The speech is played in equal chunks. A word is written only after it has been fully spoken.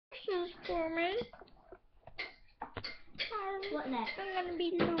questions for me. What next? I'm gonna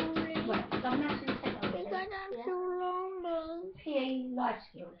be lonely. What? I'm actually Because I'm so lonely. PE life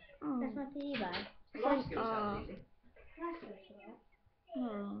skills. Oh. That's my PE bag. Life skills sounds easy. Life skills, alright.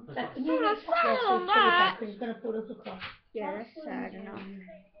 Oh. But can Oh, you that's yes, sad on pull it that. back because it's going to fall off across. Yeah, that's sad enough.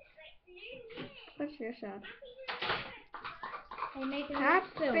 What's your sad? Hey, maybe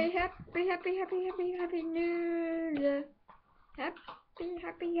Happy New Year.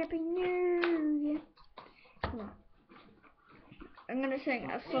 Happy New Year. Come on. I'm gonna sing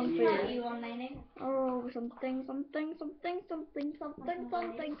a song for What you. you on, Lainey? Oh, something. Some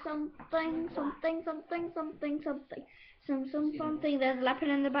something. There's lapping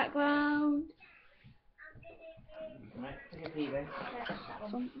in the background. Right, take a pee then.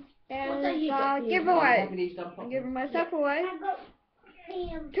 There's a Happy giveaway. these done I'm properly. giving myself away I've got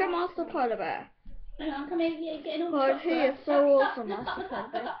PE on to Master Polar Bear. Hang on, come here, you're getting all Because he is so awesome, Look Master up, Polar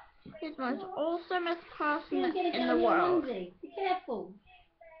look Bear. up. He's the most awesomest person You're going to in get the on your world. onesie. Be careful.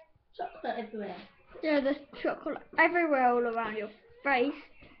 Chocolate everywhere. Yeah, there's chocolate everywhere all around your face.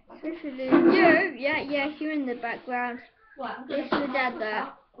 Especially you. Yeah, you in the background. Right, I'm This is your dad there.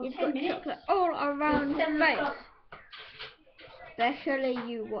 He's got chocolate all around his face. Especially you Are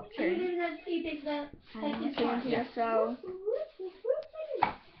you watching. doing those two big And listening to your soul.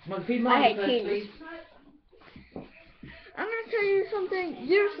 Come on, feed I Marty hate first, cheese. please. I'm going to tell you something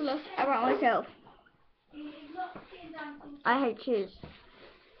useless about myself. I hate cheese.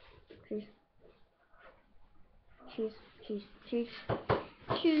 Cheese.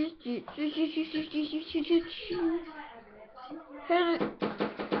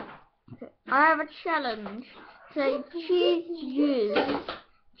 I have a challenge. Say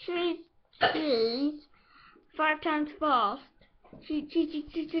cheese 5 times fast.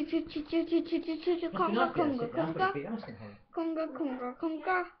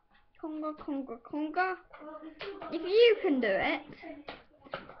 Conga.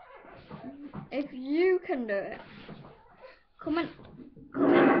 If you can do it,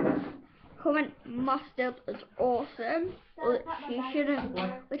 comment Mustard is awesome, or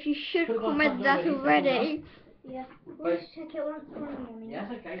if you should comment that already. Yeah, we'll just check it once in the morning. Yeah,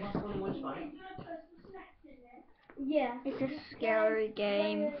 it's okay. Once the one's fine. Yeah. It's a scary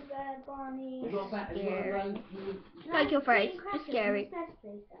game. We've got back. We've got Scary. Like your face. It's scary.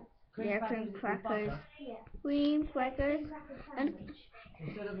 cream Yeah, cream crackers. Yeah. Cream crackers. And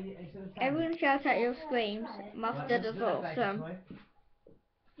Instead of everyone shout out your screams. Mustard is awesome.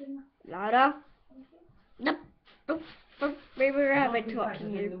 Louder. Nope. Baby rabbit talking to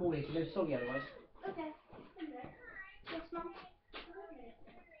in the you. morning, so they're soggy otherwise. Okay. Yes, Mum.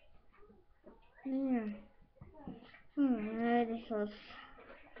 This was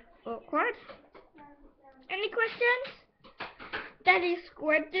awkward. Any questions? Daddy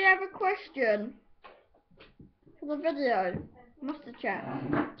Squid, do you have a question for the video? Musterd Chat.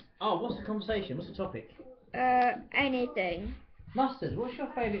 Oh, what's the conversation? What's the topic? Anything. Mustard, what's your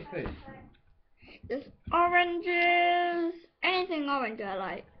favourite food? There's oranges. Anything orange I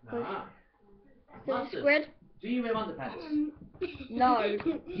like. Ah. Daddy Mustard, Squid? do you wear underpants? No.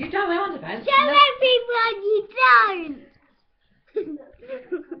 You don't wear underpants? Show everyone you don't.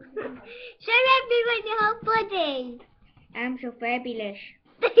 Show everyone your whole body. I'm so fabulous.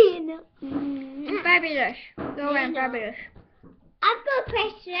 You know. Fabulous. Go on, fabulous. I've got a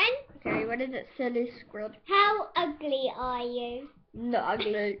question. Okay, what is it, silly squid? How ugly are you? Not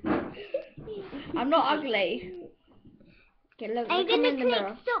ugly. I'm not ugly. Okay, look, Are you look in going the to mirror.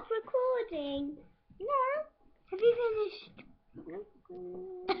 click stop recording? No. Have you finished?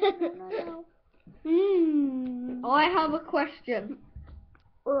 I have a question.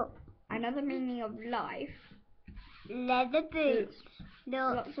 What? Another meaning of life. Leather boots.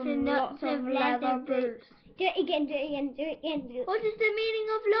 Lots of leather boots. Do it again, do it again, do it again. Do it. What is the meaning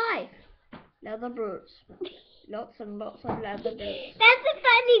of life? Leather boots. Lots and lots of leather boots. That's a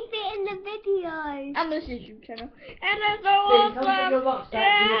funny bit in the video. And this YouTube channel. And it's so Please, come put awesome. your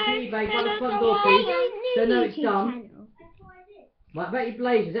rucksack in your tea bag by the front door, please. So know it's done. Right, about your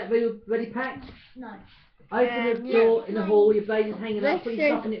blazers, is that ready packed? No. Open the door in the hall, your blazers hanging up, put your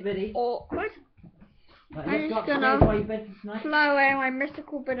This stuff in it ready. Awkward. Right, I'm let's go just upstairs gonna while you're bed for tonight. fly away my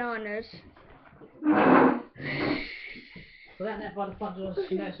mystical bananas. Put that by the front door so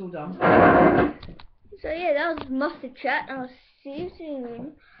you know it's all done. So yeah, that was Musterd Chat. I'll see you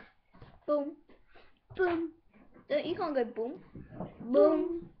soon. Boom. Boom. You can't go boom.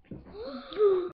 Boom.